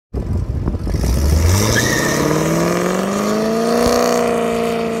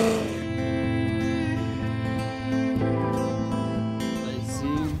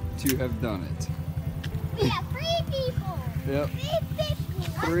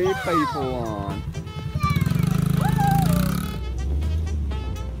3 people on.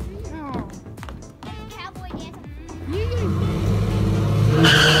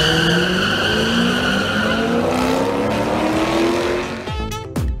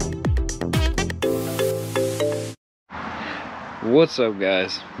 What's up,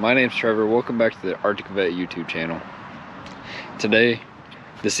 guys? My name's Trevor. Welcome back to the Arctic Vette YouTube channel. Today,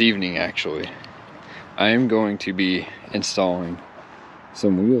 this evening actually, I am going to be installing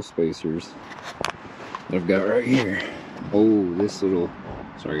some wheel spacers that I've got right here. Oh, this little,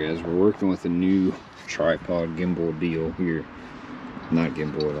 sorry guys, we're working with a new tripod gimbal deal here. Not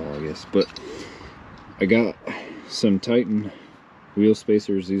gimbal at all, I guess, but I got some Titan wheel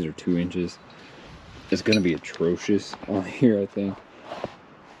spacers. These are 2 inches. It's gonna be atrocious on here, I think,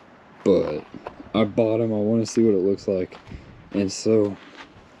 but I bought them. I want to see what it looks like, and so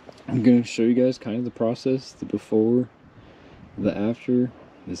I'm gonna show you guys kind of the process, the before, the after.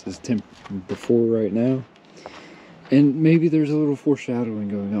 This is before right now, and maybe there's a little foreshadowing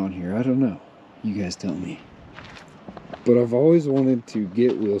going on here. I don't know, you guys tell me. But I've always wanted to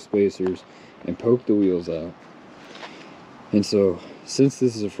get wheel spacers and poke the wheels out, and so since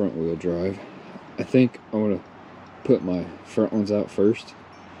this is a front wheel drive, I think I'm gonna put my front ones out first,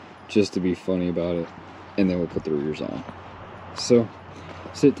 just to be funny about it, and then we'll put the rears on. So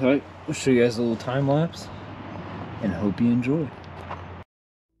sit tight, I'll show you guys a little time lapse, and hope you enjoy.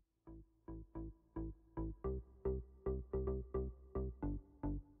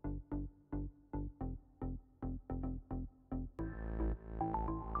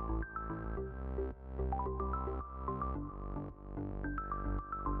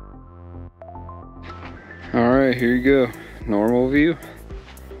 Alright, here you go. Normal view.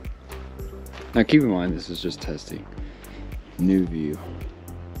 Now keep in mind, this is just testing. New view.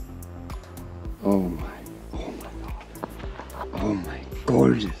 Oh my god. Oh my,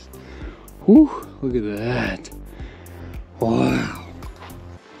 gorgeous. Whew, look at that. Wow.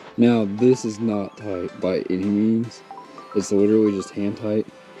 Now this is not tight by any means. It's literally just hand tight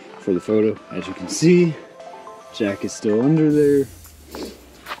for the photo. As you can see, jack is still under there.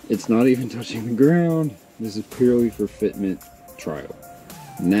 It's not even touching the ground. This is purely for fitment trial.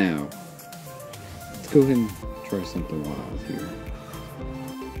 Now, let's go ahead and try something wild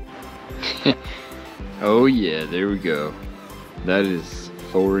here. Oh yeah, there we go. That is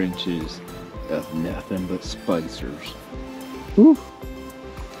 4 inches of nothing but spicers. Whew.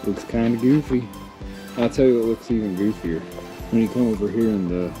 Looks kind of goofy. I'll tell you what looks even goofier. When you come over here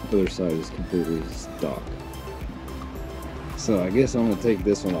and the other side is completely stock. So I guess I'm gonna take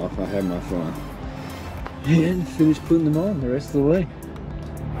this one off. I had my fun. And finish putting them on the rest of the way.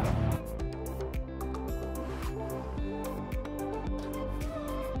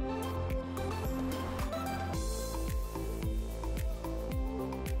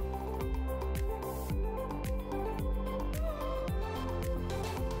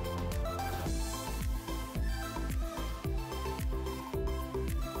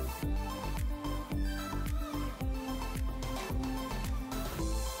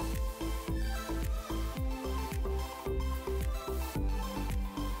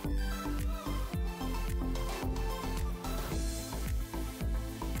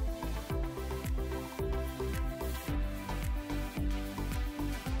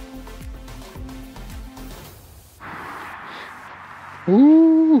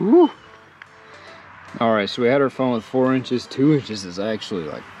 Ooh. Alright, so we had our fun with 4 inches. 2 inches is actually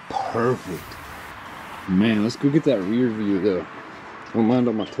like perfect. Man, let's go get that rear view though. Don't mind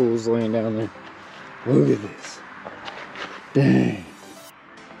all my tools laying down there. Look at this. Dang.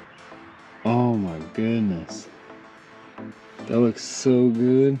 Oh my goodness. That looks so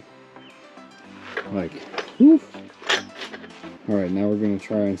good. Like, whew. Alright, now we're gonna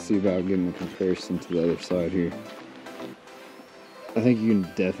try and see about getting a comparison to the other side here. I think you can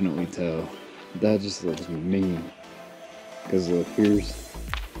definitely tell. That just looks mean. Because look, here's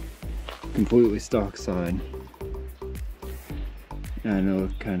completely stock side. I know,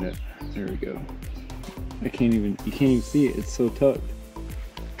 kind of, there we go. You can't even see it, it's so tucked.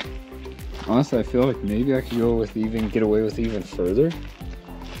 Honestly, I feel like maybe I could go with get away with even further.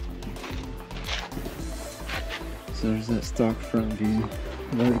 So there's that stock front view.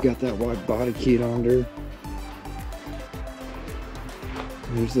 I've already got that wide body kit on there.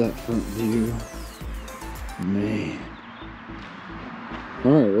 There's that front view. Man.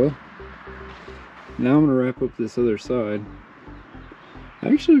 Alright, well, now I'm gonna wrap up this other side. I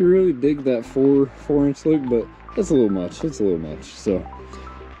actually really dig that 4-inch look, but that's a little much. It's a little much. So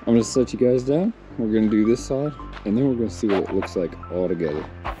I'm gonna set you guys down. We're gonna do this side, and then we're gonna see what it looks like all together.